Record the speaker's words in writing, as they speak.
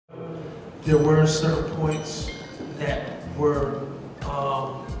there were certain points that were,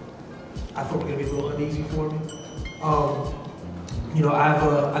 I thought were gonna be a little uneasy for me. You know,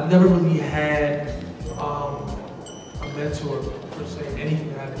 I've never really had a mentor per se,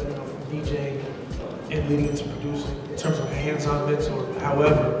 anything that I've done, you know, from DJing and leading into producing in terms of a hands-on mentor.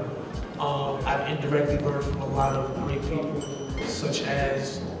 However, I've indirectly learned from a lot of great people, such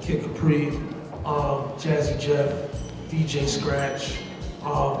as Kid Capri, Jazzy Jeff, DJ Scratch,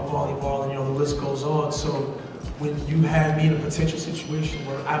 Volleyball, and you know, the list goes on. So when you have me in a potential situation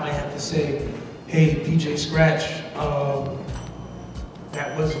where I might have to say, hey, DJ Scratch,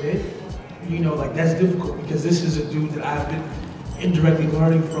 that wasn't it, you know, like that's difficult because this is a dude that I've been indirectly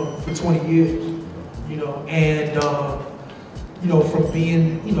learning from for 20 years, you know, and, you know, from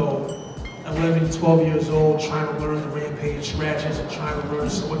being, you know, 11, 12 years old, trying to learn the Rampage scratches and trying to learn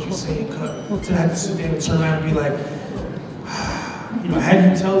what you say and cut, to have to sit there and turn around and be like, you know, how do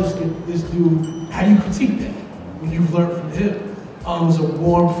you tell this dude, how do you critique that when you've learned from him? It was a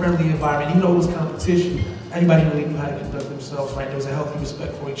warm, friendly environment. Even though it was competition, everybody really knew how to conduct themselves, right? There was a healthy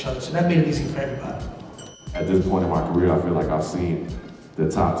respect for each other, so that made it easy for everybody. At this point in my career, I feel like I've seen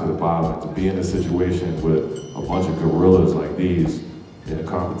the top to the bottom. To be in a situation with a bunch of gorillas like these in a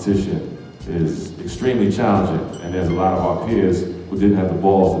competition is extremely challenging, and there's a lot of our peers who didn't have the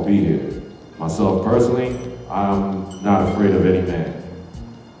balls to be here. Myself personally, I'm not afraid of any man.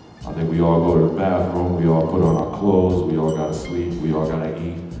 I think we all go to the bathroom, we all put on our clothes, we all gotta sleep, we all gotta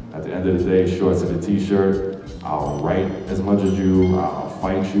eat. At the end of the day, shorts and a t-shirt, I'll write as much as you, I'll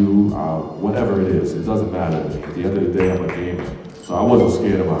fight you, whatever it is, it doesn't matter to me. At the end of the day, I'm a gamer. So I wasn't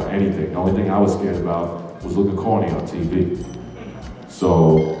scared about anything. The only thing I was scared about was looking corny on TV.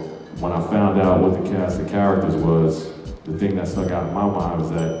 So when I found out what the cast of characters was, the thing that stuck out in my mind was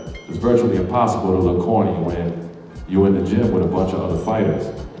that it's virtually impossible to look corny when you're in the gym with a bunch of other fighters.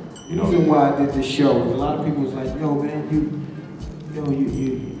 You know? The reason why I did this show, a lot of people was like, yo man, you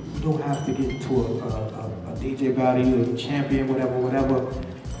don't have to get into a DJ battle, you're a champion, whatever.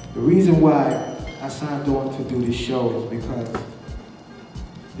 The reason why I signed on to do this show is because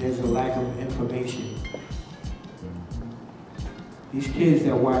there's a lack of information. These kids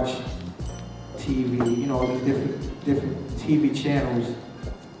that watch TV, you know, all these different TV channels,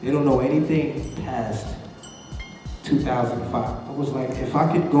 they don't know anything past 2005. I was like, if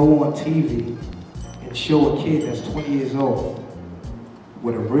I could go on TV and show a kid that's 20 years old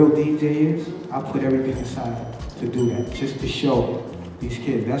what a real DJ is, I'll put everything aside to do that, just to show these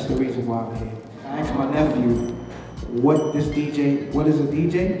kids. That's the reason why I'm here. I asked my nephew, what is a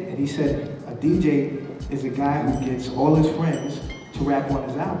DJ? And he said, a DJ is a guy who gets all his friends to rap on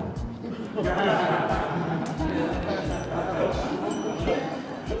his album.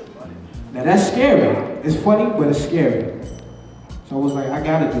 Now that's scary. It's funny, but it's scary. So I was like, I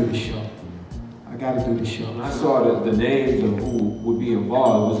gotta do this show. I gotta do this show. When I saw the names of who would be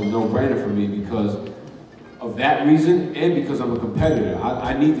involved, it was a no-brainer for me because of that reason and because I'm a competitor.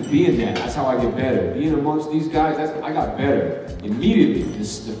 I need to be in that. That's how I get better. Being amongst these guys, I got better immediately.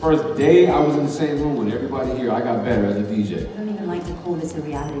 The first day I was in the same room with everybody here, I got better as a DJ. I don't even like to call this a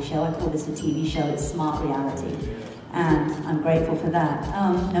reality show. I call this a TV show. It's smart reality. And I'm grateful for that.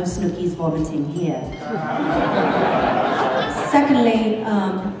 No Snookies vomiting here. Secondly,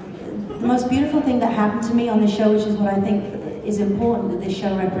 the most beautiful thing that happened to me on this show, which is what I think is important that this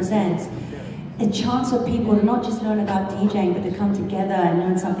show represents, a chance for people to not just learn about DJing, but to come together and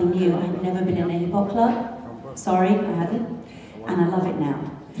learn something new. I've never been in a hip hop club. Sorry, I hadn't. And I love it now.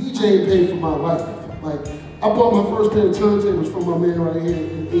 DJing paid for my life. Like, I bought my first pair of turntables from my man right here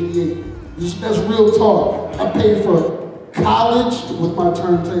in '88. That's real talk. I paid for college with my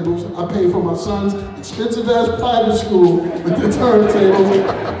turntables. I paid for my son's expensive-ass private school with the turntables.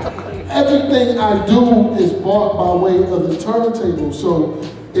 Everything I do is bought by way of the turntable. So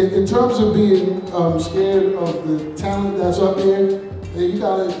in terms of being scared of the talent that's up there, you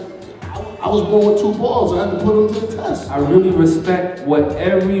gotta, I was born with two balls. I had to put them to the test. I really respect what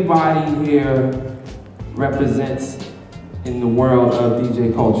everybody here represents in the world of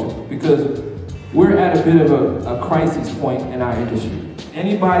DJ culture, because we're at a bit of a crisis point in our industry.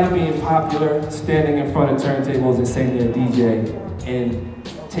 Anybody being popular, standing in front of turntables and saying they're a DJ, and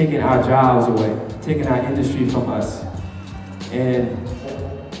taking our jobs away, taking our industry from us, and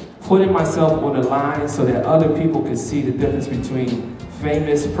putting myself on the line so that other people can see the difference between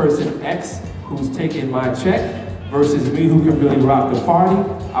famous person X who's taking my check versus me who can really rock the party.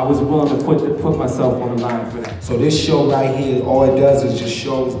 I was willing to put myself on the line for that. So this show right here, all it does is just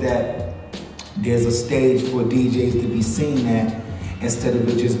shows that there's a stage for DJs to be seen at, instead of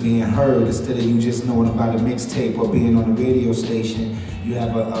it just being heard, instead of you just knowing about a mixtape or being on a radio station. You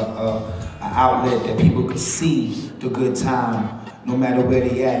have outlet that people could see the good time, no matter where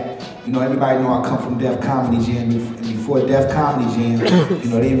they at. You know, everybody know I come from Def Comedy Jam, and before Def Comedy Jam, you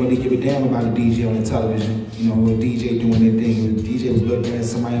know, they didn't really give a damn about a DJ on the television. You know, a DJ doing their thing. The DJ was looked at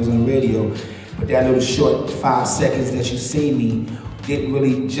as somebody who was on the radio. But that little short 5 seconds that you see me didn't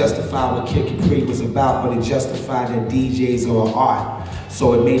really justify what Kid Capri was about, but it justified that DJs are an art.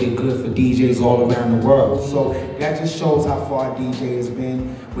 So it made it good for DJs all around the world. So that just shows how far DJ has been,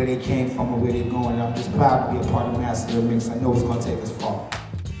 where they came from and where they're going. And I'm just proud to be a part of Master of the Mix. I know it's gonna take us far.